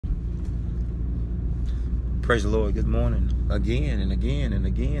Praise the Lord. Good morning. Again and again and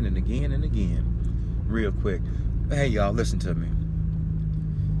again and again and again. Real quick. Hey, y'all, listen to me.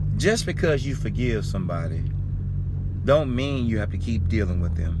 Just because you forgive somebody don't mean you have to keep dealing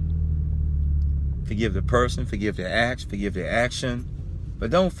with them. Forgive the person, forgive their acts, forgive their action,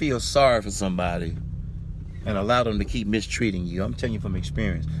 but don't feel sorry for somebody and allow them to keep mistreating you. I'm telling you from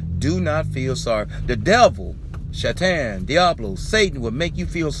experience. Do not feel sorry. The devil, Satan, Diablo, Satan will make you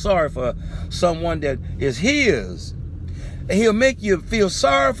feel sorry for someone that is his. And he'll make you feel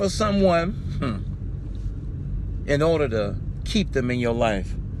sorry for someone in order to keep them in your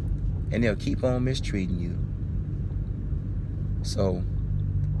life. And they'll keep on mistreating you. So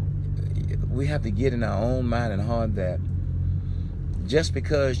we have to get in our own mind and heart that just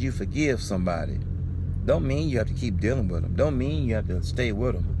because you forgive somebody don't mean you have to keep dealing with them. Don't mean you have to stay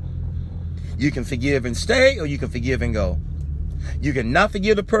with them. You can forgive and stay, or you can forgive and go. You can not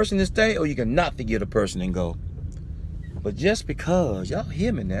forgive the person and stay, or you can not forgive the person and go. But just because, y'all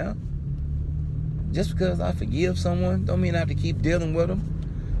hear me now, just because I forgive someone don't mean I have to keep dealing with them.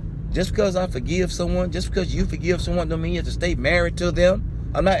 Just because I forgive someone, just because you forgive someone don't mean you have to stay married to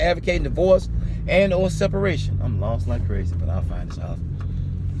them. I'm not advocating divorce and or separation. I'm lost like crazy, but I'll find this out.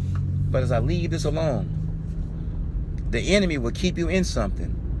 But as I leave this alone, the enemy will keep you in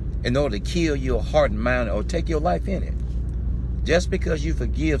something in order to kill your heart and mind or take your life in it. Just because you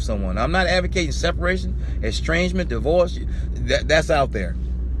forgive someone. I'm not advocating separation, estrangement, divorce. That's out there.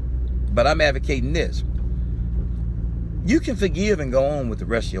 But I'm advocating this. You can forgive and go on with the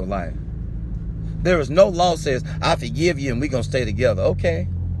rest of your life. There is no law that says, I forgive you and we're going to stay together. Okay.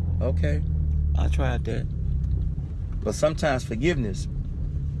 I tried that. But sometimes forgiveness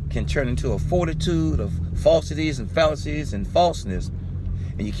can turn into a fortitude of falsities and fallacies and falseness.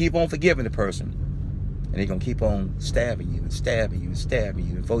 And you keep on forgiving the person. And they're going to keep on stabbing you and stabbing you and stabbing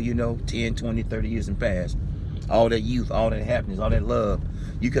you. Before you know, 10, 20, 30 years in past, all that youth, all that happiness, all that love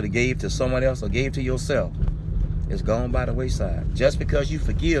you could have gave to someone else or gave to yourself is gone by the wayside. Just because you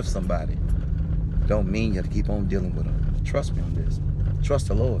forgive somebody don't mean you have to keep on dealing with them. Trust me on this. Trust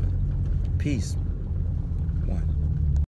the Lord. Peace.